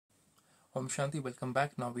Om Shanti, welcome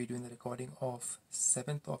back. Now we're doing the recording of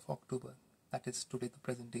 7th of October. That is today, the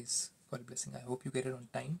present day's God blessing. I hope you get it on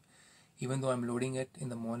time. Even though I'm loading it in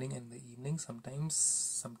the morning and the evening,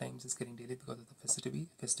 sometimes it's getting delayed because of the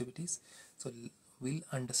festivities. So we'll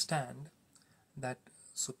understand that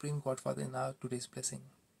Supreme Godfather in our today's blessing,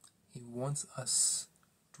 He wants us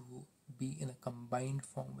to be in a combined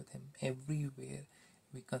form with Him. Everywhere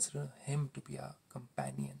we consider Him to be our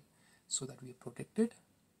companion so that we are protected,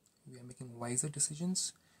 we are making wiser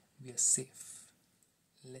decisions, we are safe.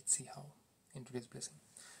 Let's see how in today's blessing.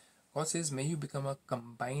 God says, may you become a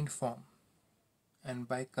combined form, and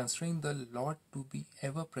by considering the Lord to be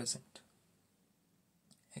ever present,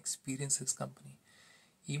 experience His company.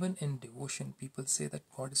 Even in devotion, people say that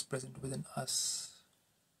God is present within us.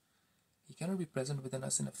 He cannot be present within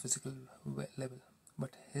us in a physical level,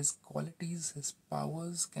 but His qualities, His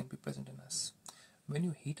powers can be present in us. When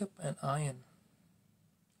you heat up an iron,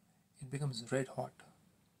 it becomes red hot.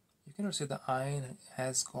 You cannot say the iron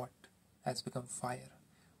has become fire,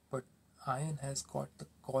 but iron has got the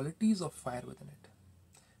qualities of fire within it.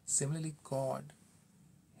 Similarly, God,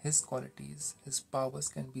 His qualities, His powers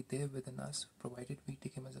can be there within us, provided we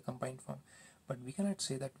take Him as a combined form. But we cannot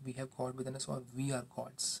say that we have God within us or we are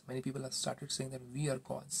gods. Many people have started saying that we are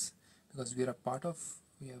gods because we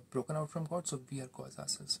have broken out from God, so we are gods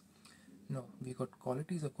ourselves. No, we got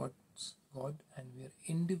qualities of God, and we are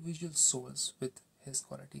individual souls with His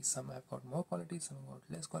qualities. Some have got more qualities, some have got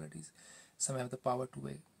less qualities. Some have the power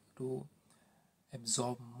to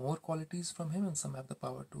absorb more qualities from Him, and some have the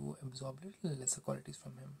power to absorb little lesser qualities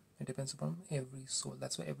from Him. It depends upon every soul.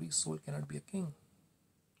 That's why every soul cannot be a king.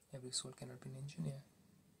 Every soul cannot be an engineer.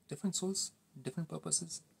 Different souls, different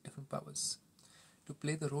purposes, different powers to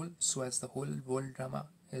play the role so as the whole world drama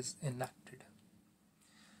is enacted.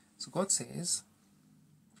 So God says,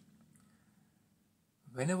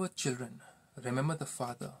 whenever children remember the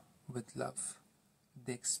Father with love,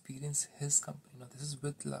 they experience His company. Now this is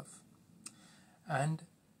with love. And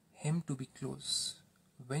Him to be close.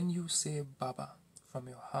 When you say Baba from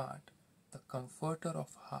your heart, the comforter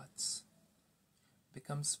of hearts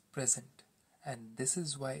becomes present. And this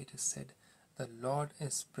is why it is said, the Lord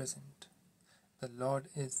is present. The Lord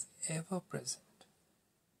is ever present.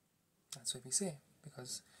 That's what we say.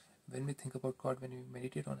 Because when we think about God, when we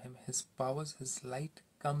meditate on Him, His powers, His light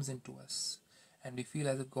comes into us. And we feel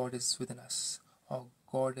as if God is within us. Or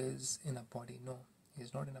God is in a body. No, He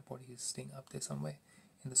is not in a body. He is staying up there somewhere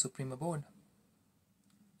in the supreme abode.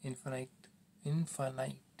 Infinite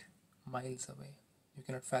miles away. You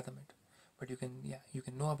cannot fathom it. But you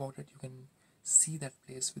can know about it. You can see that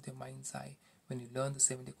place with your mind's eye. When you learn the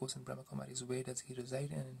 70 course in Brahmakumaris, where does He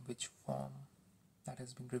reside and in which form? That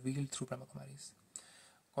has been revealed through Brahmakumaris.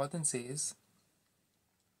 God then says,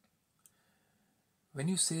 when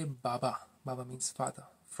you say Baba, Baba means Father,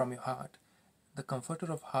 from your heart, the comforter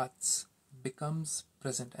of hearts becomes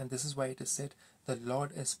present. And this is why it is said, the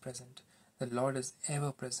Lord is present. The Lord is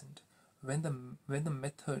ever present. With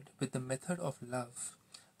the method of love,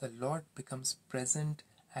 the Lord becomes present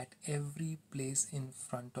at every place in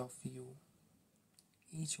front of you.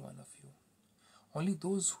 Each one of you. Only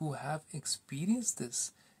those who have experienced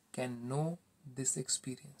this can know this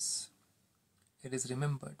experience. It is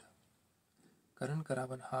remembered. Karan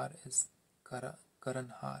Karavanhar is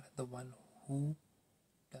Karanhar, the one who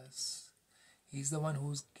does. He's the one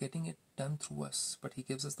who's getting it done through us, but He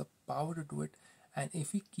gives us the power to do it. And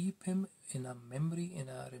if we keep Him in our memory, in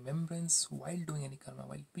our remembrance, while doing any karma,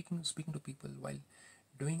 while speaking to people, while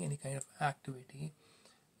doing any kind of activity,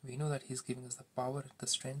 we know that He's giving us the power, the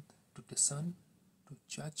strength to discern, to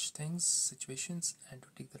judge things, situations, and to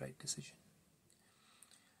take the right decision.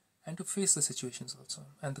 And to face the situations also,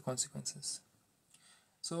 and the consequences.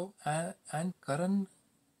 So, and Karan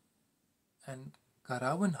and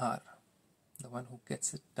Karavanhar, the one who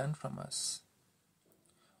gets it done from us,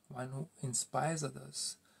 one who inspires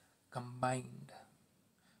others, combined.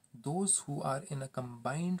 Those who are in a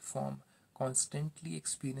combined form constantly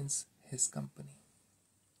experience His company.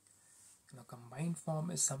 Now, combined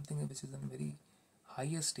form is something which is in a very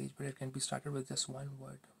higher stage, but it can be started with just one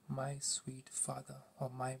word, my sweet Father or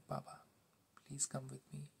my Baba. Please come with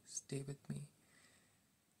me, stay with me.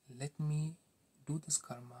 Let me do this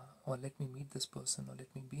karma, or let me meet this person, or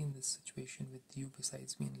let me be in this situation with you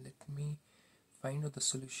besides me, and let me find out the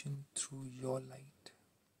solution through your light.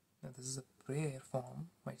 Now this is a prayer form,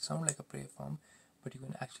 might sound like a prayer form, but you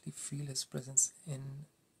can actually feel His presence in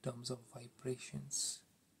terms of vibrations.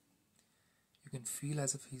 You can feel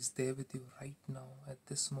as if He's there with you right now at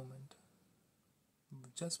this moment.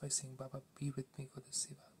 Just by saying, Baba, be with me for this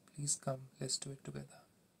seva. Please come, let's do it together.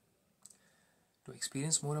 To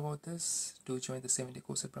experience more about this, do join the 7-day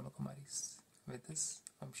course at Brahmakumaris. With this,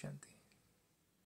 Om Shanti.